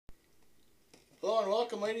Hello and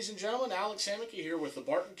welcome, ladies and gentlemen. Alex Hammocky here with the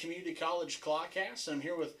Barton Community College Clawcast. I'm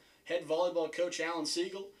here with head volleyball coach Alan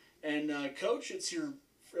Segal. And Coach, it's your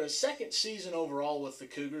second season overall with the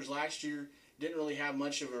Cougars. Last year didn't really have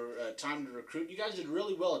much of a time to recruit. You guys did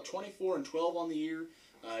really well at 24-12 on the year.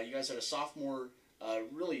 You guys had a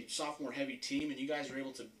really sophomore-heavy team, and you guys were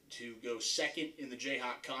able to go second in the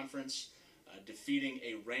Jayhawk Conference, defeating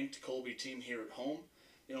a ranked Colby team here at home.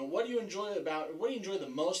 You know, what do you enjoy the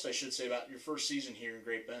most, I should say, about your first season here in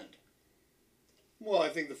Great Bend? Well, I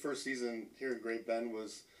think the first season here in Great Bend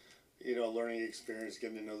was, a learning experience,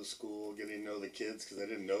 getting to know the school, getting to know the kids, because I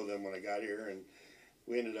didn't know them when I got here, and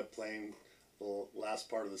we ended up playing the last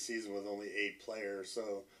part of the season with only 8 players.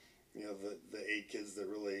 So, the 8 kids that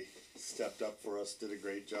really stepped up for us did a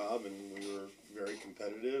great job, and we were very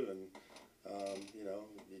competitive, and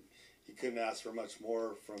you couldn't ask for much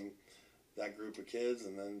more from that group of kids.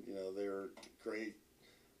 And then they were great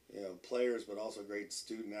players, but also great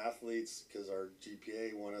student athletes, because our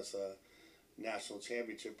GPA won us a national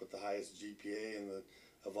championship with the highest GPA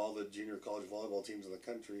of all the junior college volleyball teams in the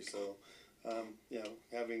country. So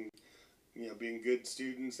having being good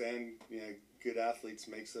students and good athletes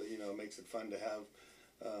makes it fun to have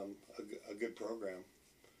a good program.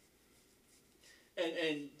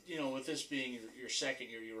 And with this being your second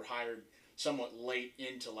year, you were hired somewhat late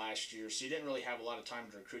into last year, so you didn't really have a lot of time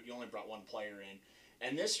to recruit. You only brought 1 player in.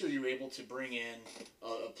 And this year you were able to bring in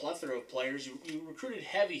a plethora of players. You recruited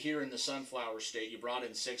heavy here in the Sunflower State. You brought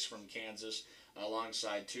in 6 from Kansas,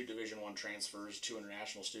 alongside 2 Division I transfers, 2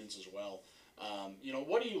 international students as well.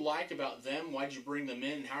 What do you like about them? Why did you bring them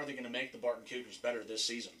in? And how are they going to make the Barton Cougars better this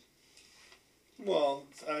season? Well,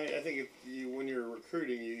 I think when you're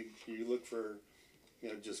recruiting, you look for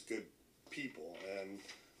just good people, and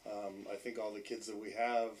I think all the kids that we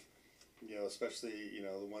have, especially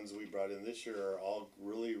the ones we brought in this year, are all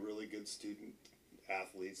really, really good student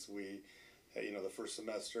athletes. We, the first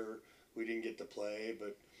semester we didn't get to play,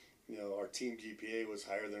 but our team GPA was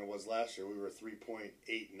higher than it was last year. We were 3.89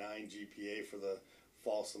 GPA for the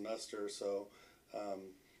fall semester. So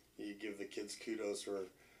you give the kids kudos for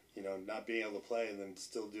not being able to play and then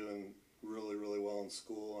still doing really, really well in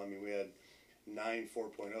school. I mean, we had 9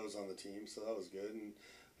 4.0s on the team, so that was good. And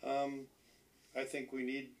I think we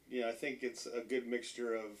need, I think it's a good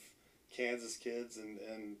mixture of Kansas kids and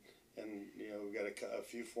we've got a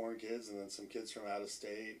few foreign kids and then some kids from out of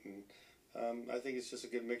state, and I think it's just a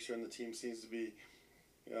good mixture, and the team seems to be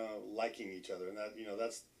liking each other, and that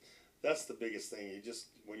that's the biggest thing.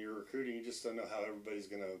 When you're recruiting, you just don't know how everybody's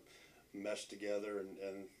going to mesh together,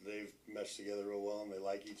 and they've meshed together real well, and they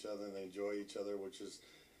like each other and they enjoy each other, which is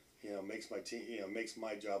makes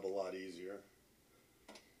my job a lot easier.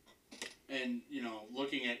 And,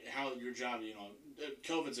 looking at how your job,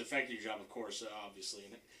 COVID's affected your job, of course, obviously.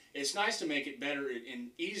 And it's nice to make it better and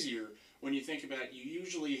easier when you think about it. You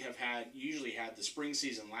usually had the spring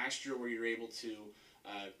season last year where you're able to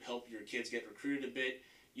help your kids get recruited a bit.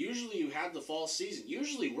 Usually you had the fall season.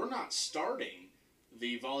 Usually we're not starting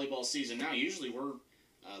the volleyball season now. Usually we're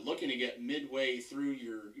looking to get midway through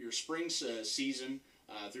your spring season,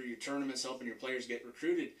 through your tournaments, helping your players get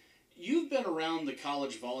recruited. You've been around the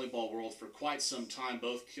college volleyball world for quite some time,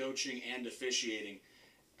 both coaching and officiating.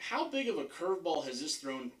 How big of a curveball has this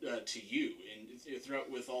thrown to you throughout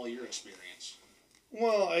with all your experience?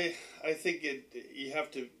 Well, I think you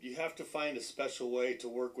have to find a special way to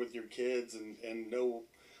work with your kids and know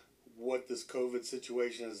what this COVID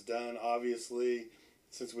situation has done. Obviously,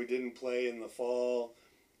 since we didn't play in the fall,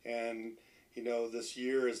 and this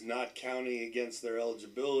year is not counting against their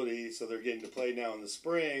eligibility, so they're getting to play now in the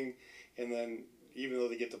spring, and then even though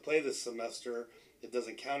they get to play this semester, it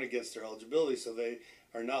doesn't count against their eligibility, so they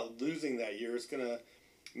are not losing that year. It's going to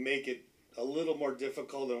make it a little more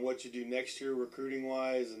difficult than what you do next year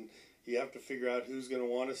recruiting-wise, and you have to figure out who's going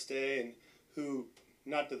to want to stay and who,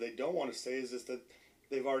 not that they don't want to stay, it's just that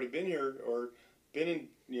they've already been here or been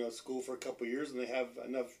in school for a couple of years, and they have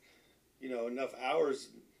enough hours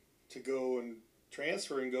to go and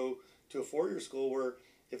transfer and go to a 4-year school, where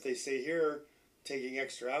if they stay here, taking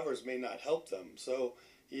extra hours may not help them. So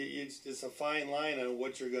it's a fine line on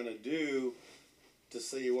what you're going to do to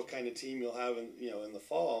see what kind of team you'll have in the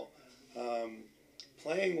fall.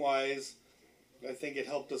 Playing wise, I think it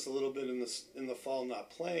helped us a little bit in the fall not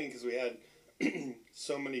playing, because we had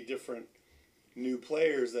so many different new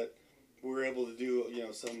players that we were able to do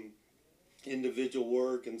some individual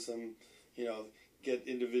work and some get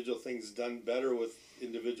individual things done better with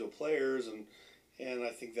individual players, and I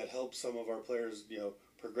think that helps some of our players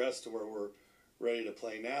progress to where we're ready to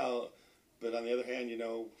play now. But on the other hand,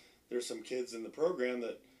 there's some kids in the program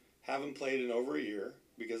that haven't played in over a year,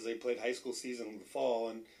 because they played high school season in the fall,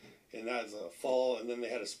 and that's a fall, and then they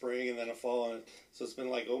had a spring and then a fall, and so it's been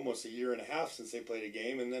like almost a year and a half since they played a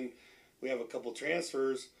game. And then we have a couple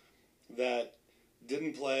transfers that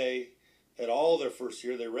didn't play at all their first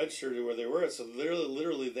year. They redshirted where they were at, so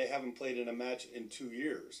literally they haven't played in a match in 2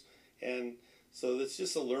 years. And so it's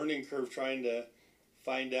just a learning curve trying to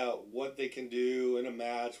find out what they can do in a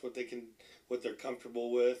match, what they're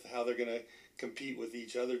comfortable with, how they're going to compete with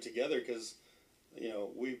each other together, because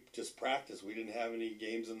we just practiced. We didn't have any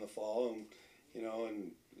games in the fall, and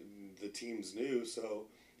and the team's new, so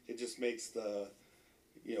it just makes the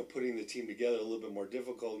putting the team together a little bit more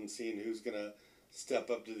difficult, and seeing who's going to step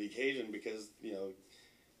up to the occasion, because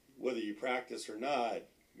whether you practice or not,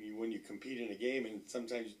 when you compete in a game, and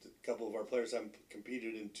sometimes a couple of our players haven't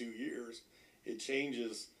competed in 2 years, it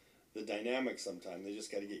changes the dynamic sometimes. They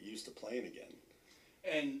just got to get used to playing again.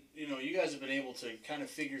 And you guys have been able to kind of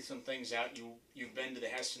figure some things out. You've been to the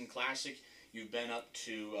Heston Classic. You've been up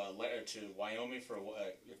to Wyoming for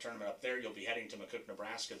a tournament up there. You'll be heading to McCook,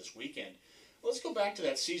 Nebraska this weekend. Let's go back to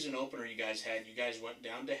that season opener you guys had. You guys went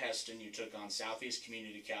down to Heston. You took on Southeast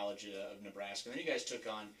Community College of Nebraska. And then you guys took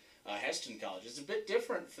on Heston College. It's a bit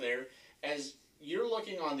different there, as you're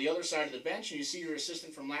looking on the other side of the bench and you see your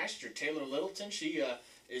assistant from last year, Taylor Littleton. She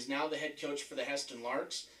is now the head coach for the Heston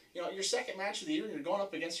Larks. Your second match of the year, and you're going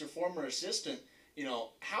up against your former assistant.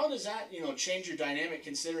 How does that, change your dynamic,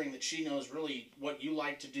 considering that she knows really what you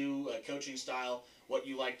like to do, coaching style, how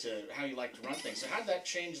you like to run things. So how did that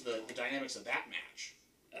change the dynamics of that match?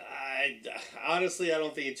 Honestly, I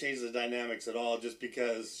don't think it changes the dynamics at all, just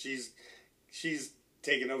because she's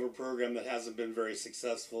taken over a program that hasn't been very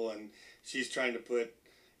successful, and she's trying to put,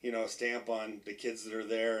 a stamp on the kids that are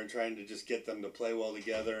there and trying to just get them to play well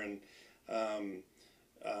together. And,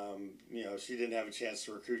 she didn't have a chance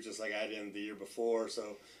to recruit just like I did the year before,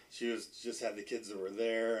 so she just had the kids that were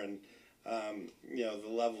there, and the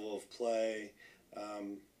level of play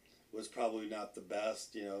was probably not the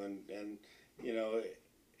best, and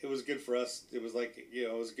it was good for us. It was like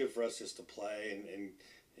it was good for us just to play and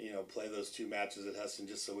play those 2 matches at Heston,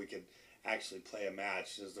 just so we could actually play a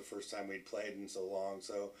match. It was the first time we'd played in so long,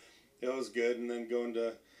 so it was good. And then going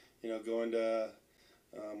to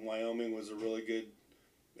Wyoming was a really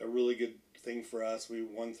good thing for us. We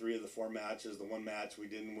won 3 of the 4 matches. The one match we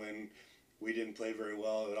didn't win, we didn't play very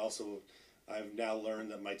well. It also, I've now learned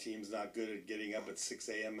that my team's not good at getting up at 6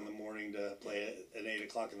 a.m. in the morning to play an 8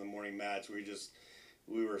 o'clock in the morning match.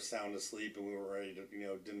 We were sound asleep, and we were ready to,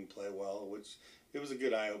 didn't play well, which it was a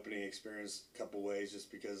good eye-opening experience a couple ways,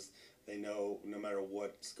 just because they know no matter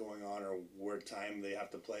what's going on or what time they have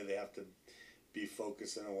to play, they have to be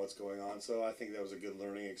focused in on what's going on. So I think that was a good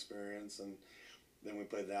learning experience. And then we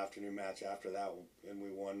played the afternoon match after that, and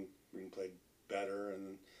we won and played better.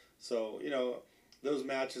 And so, those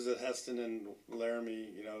matches at Heston and Laramie,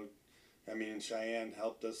 and Cheyenne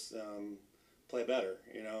helped us play better,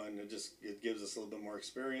 and it gives us a little bit more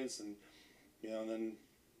experience. And, and then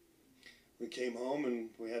we came home and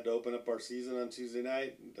we had to open up our season on Tuesday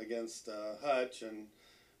night against Hutch, and,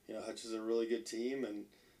 Hutch is a really good team, and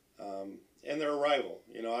they're a rival.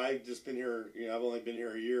 I've just been here, I've only been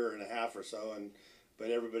here a year and a half or so, but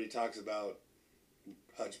everybody talks about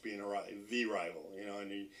Hutch being the rival,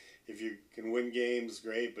 and if you can win games,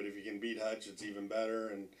 great, but if you can beat Hutch, it's even better.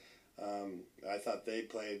 And I thought they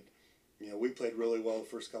played, we played really well the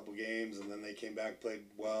first couple games, and then they came back, played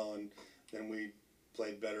well, and then we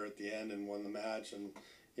played better at the end and won the match. And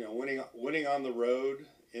winning on the road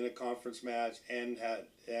in a conference match and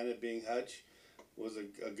it being Hutch was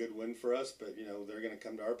a good win for us. But they're going to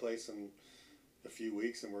come to our place in a few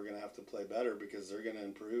weeks, and we're going to have to play better, because they're going to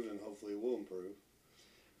improve, and hopefully we'll improve.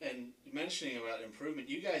 And mentioning about improvement,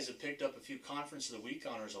 you guys have picked up a few Conference of the Week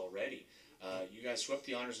honors already. You guys swept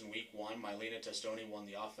the honors in week 1. Mylena Testoni won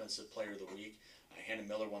the Offensive Player of the Week. Hannah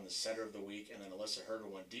Miller won the Setter of the Week, and then Alyssa Herder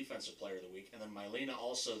won Defensive Player of the Week. And then Mylena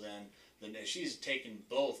also she's taken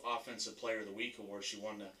both Offensive Player of the Week awards. She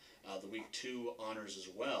won the Week 2 honors as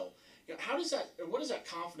well. What does that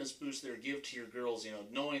confidence boost there give to your girls,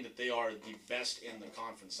 knowing that they are the best in the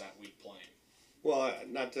conference that week playing? Well,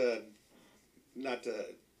 not to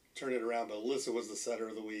turn it around, but Alyssa was the Setter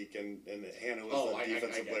of the Week, and Hannah was the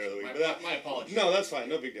Defensive Player of the Week. My apologies. No, that's fine.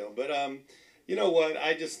 No big deal. But you know what?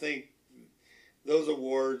 I just think those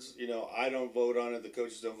awards, I don't vote on it. The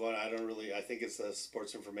coaches don't vote on it. I think it's the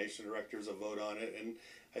sports information directors that vote on it, and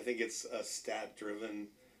I think it's a stat-driven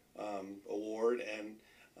award. And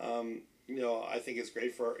I think it's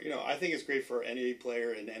great for any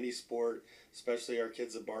player in any sport, especially our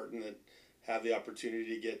kids at Barton that have the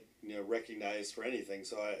opportunity to get recognized for anything.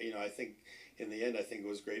 So I think in the end, I think it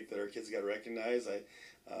was great that our kids got recognized.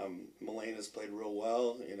 Melena's played real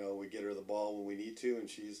well. We get her the ball when we need to, and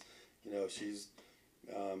she's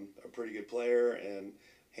a pretty good player. And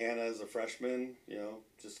Hannah is a freshman,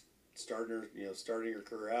 just starting her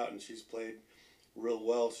career out, and she's played real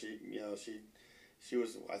well. She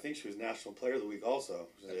was, I think she was National Player of the Week also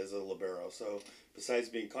as a libero. So besides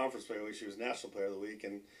being Conference Player of the Week, she was National Player of the Week,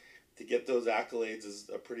 and to get those accolades is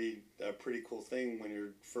a pretty cool thing when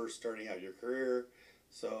you're first starting out your career.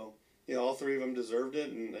 So all three of them deserved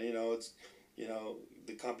it, and it's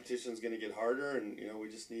the competition's going to get harder, and we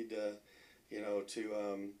just need to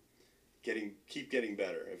keep getting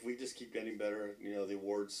better. If we just keep getting better, the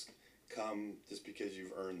awards come just because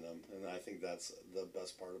you've earned them, and I think that's the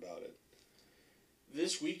best part about it.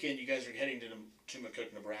 This weekend, you guys are heading to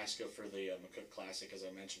McCook, Nebraska for the McCook Classic, as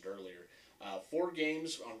I mentioned earlier. 4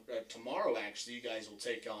 games tomorrow. Actually, you guys will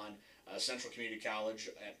take on Central Community College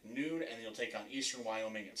at noon, and then you'll take on Eastern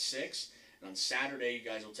Wyoming at 6. And on Saturday, you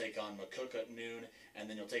guys will take on McCook at noon, and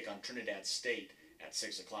then you'll take on Trinidad State at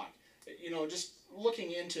 6 o'clock. Just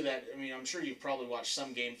looking into that, I mean, I'm sure you've probably watched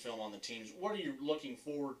some game film on the teams. What are you looking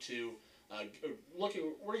forward to? What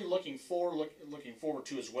are you looking forward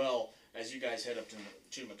to as well as you guys head up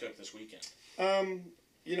to McCook this weekend?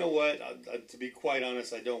 You know what? To be quite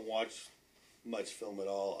honest, I don't watch much film at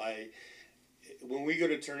all. When we go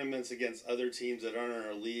to tournaments against other teams that aren't in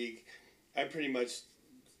our league, I pretty much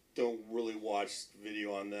don't really watch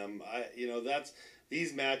video on them.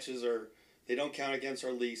 These matches they don't count against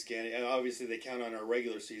our league scanning, and obviously they count on our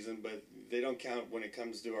regular season, but they don't count when it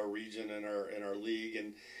comes to our region and our league.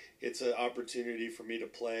 And it's an opportunity for me to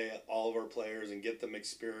play all of our players and get them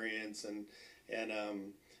experience and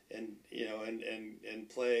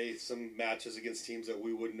play some matches against teams that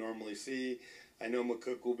we wouldn't normally see. I know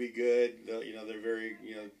McCook will be good. They're very,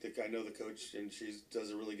 I know the coach, and she does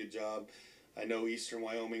a really good job. I know Eastern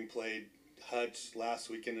Wyoming played Hutch last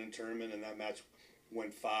weekend in a tournament, and that match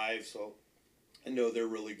went 5, so I know they're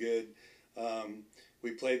really good.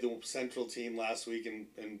 We played the Central team last week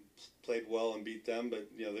and played well and beat them, but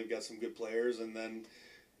they've got some good players. And then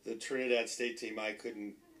the Trinidad State team, I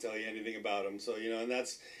couldn't tell you anything about them. So and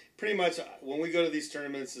that's pretty much when we go to these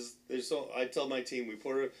tournaments. I tell my team we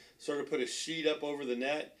sort of put a sheet up over the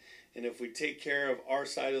net, and if we take care of our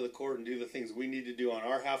side of the court and do the things we need to do on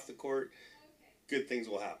our half of the court, good things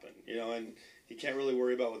will happen. And you can't really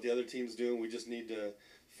worry about what the other team's doing. We just need to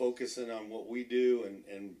focus in on what we do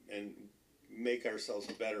and make ourselves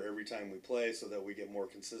better every time we play, so that we get more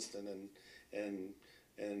consistent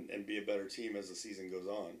and be a better team as the season goes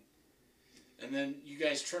on. And then you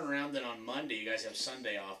guys turn around. Then on Monday, you guys have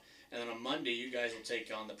Sunday off, and then on Monday you guys will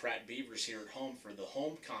take on the Pratt Beavers here at home for the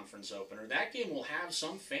home conference opener. That game will have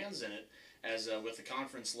some fans in it, as with the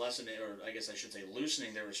conference lessening, or I guess I should say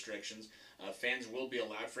loosening their restrictions. Fans will be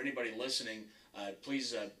allowed. For anybody listening,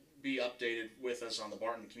 please be updated with us on the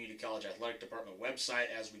Barton Community College Athletic Department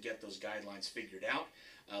website as we get those guidelines figured out.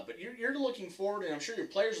 But you're looking forward, and I'm sure your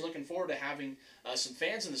players are looking forward to having some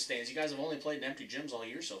fans in the stands. You guys have only played in empty gyms all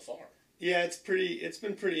year so far. Yeah, it's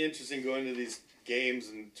been pretty interesting going to these games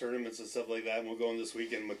and tournaments and stuff like that. And we're going this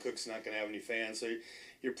weekend. McCook's not going to have any fans, so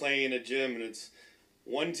you're playing in a gym, and it's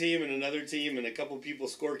one team and another team and a couple people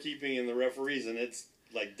scorekeeping and the referees, and it's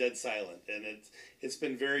like dead silent. And it's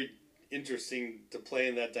been very interesting to play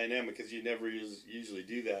in that dynamic because you never usually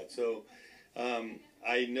do that. So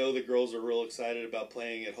I know the girls are real excited about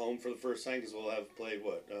playing at home for the first time, because we'll have played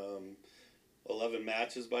 11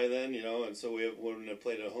 matches by then, and so we're going to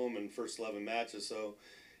play at home in the first 11 matches. So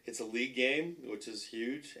it's a league game, which is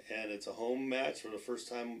huge, and it's a home match for the first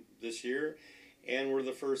time this year, and we're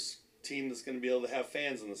the first team that's going to be able to have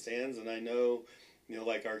fans in the stands. And I know,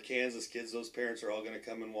 like our Kansas kids, those parents are all going to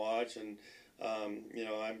come and watch, and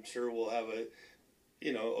I'm sure we'll have a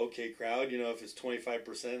okay crowd. If it's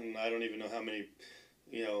 25%, and I don't even know how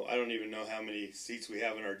many seats we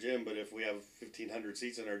have in our gym, but if we have 1,500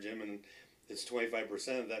 seats in our gym and it's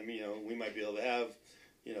 25%, that we might be able to have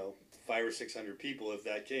 500 or 600 people if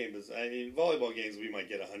that came. Volleyball games we might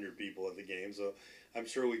get 100 people at the game, so I'm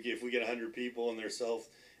sure if we get 100 people and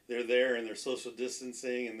they're there and they're social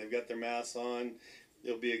distancing and they've got their masks on,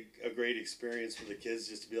 it'll be a great experience for the kids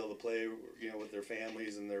just to be able to play with their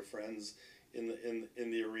families and their friends in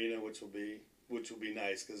the arena, which will be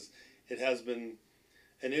nice, because it has been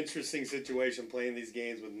an interesting situation playing these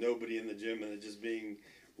games with nobody in the gym and it just being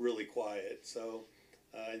really quiet. So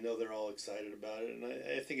I know they're all excited about it, and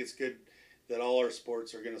I think it's good that all our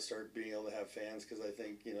sports are going to start being able to have fans, because I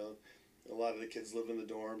think a lot of the kids live in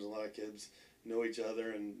the dorms, a lot of kids know each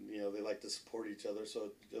other, and they like to support each other. So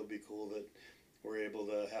it'll be cool that we're able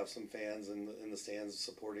to have some fans in the stands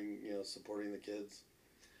supporting the kids.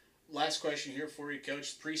 Last question here for you,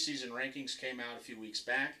 Coach. Preseason rankings came out a few weeks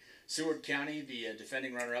back. Seward County, the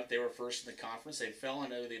defending runner-up, they were first in the conference. They've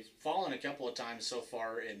fallen a couple of times so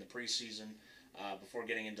far in the preseason before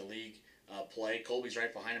getting into league play. Colby's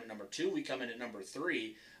right behind them at number 2. We come in at number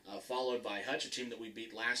 3, followed by Hutch, a team that we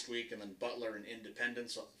beat last week, and then Butler and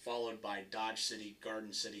Independence, followed by Dodge City,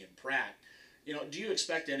 Garden City, and Pratt. Do you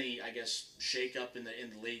expect any, shake-up in the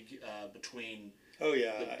league between? Oh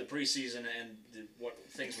yeah, the preseason and what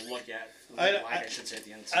things we'll look at. I should say at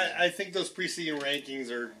the end of the season. I think those preseason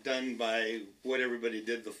rankings are done by what everybody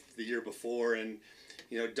did the year before, and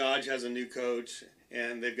Dodge has a new coach,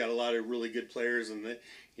 and they've got a lot of really good players, and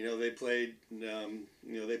they played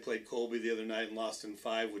Colby the other night and lost in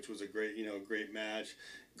 5, which was a great match.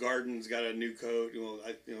 Garden's got a new coach.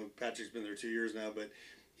 Patrick's been there 2 years now, but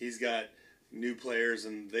he's got new players,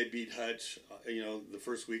 and they beat Hutch, the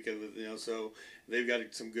first week of it, so they've got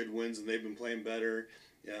some good wins, and they've been playing better.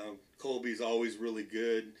 Colby's always really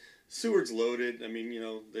good. Seward's loaded. I mean,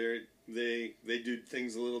 they do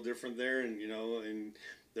things a little different there, and and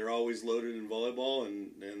they're always loaded in volleyball,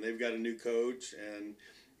 and they've got a new coach, and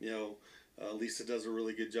Lisa does a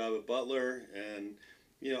really good job at Butler, and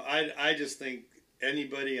I just think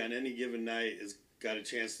anybody on any given night has got a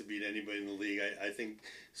chance to beat anybody in the league. I think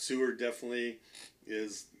Seward definitely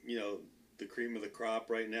is, the cream of the crop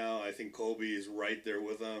right now. I think Colby is right there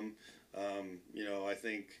with them. I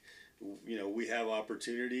think, we have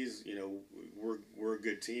opportunities. We're a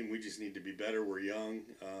good team. We just need to be better. We're young.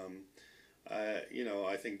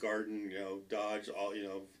 I think Garden, Dodge, all,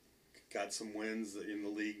 got some wins in the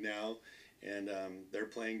league now, and they're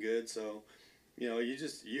playing good. So,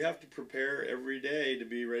 you have to prepare every day to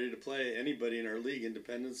be ready to play anybody in our league.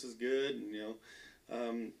 Independence is good,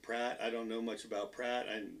 and Pratt. I don't know much about Pratt,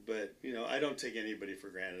 but I don't take anybody for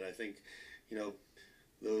granted. I think,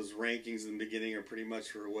 those rankings in the beginning are pretty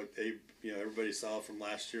much for what everybody saw from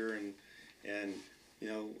last year, and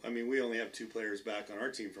we only have 2 players back on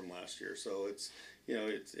our team from last year, so it's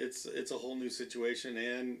a whole new situation,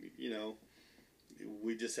 and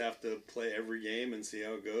we just have to play every game and see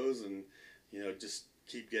how it goes, and just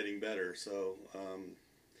keep getting better. So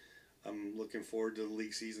I'm looking forward to the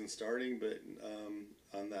league season starting, but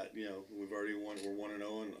on that, we've already won. We're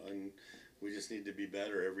 1-0, and we just need to be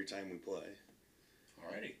better every time we play.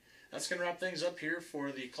 Alrighty. That's going to wrap things up here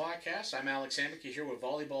for the Clockcast. I'm Alex Hammocky here with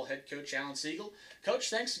volleyball head coach Alan Segal. Coach,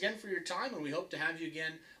 thanks again for your time, and we hope to have you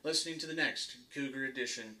again listening to the next Cougar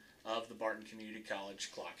edition of the Barton Community College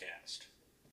Clockcast.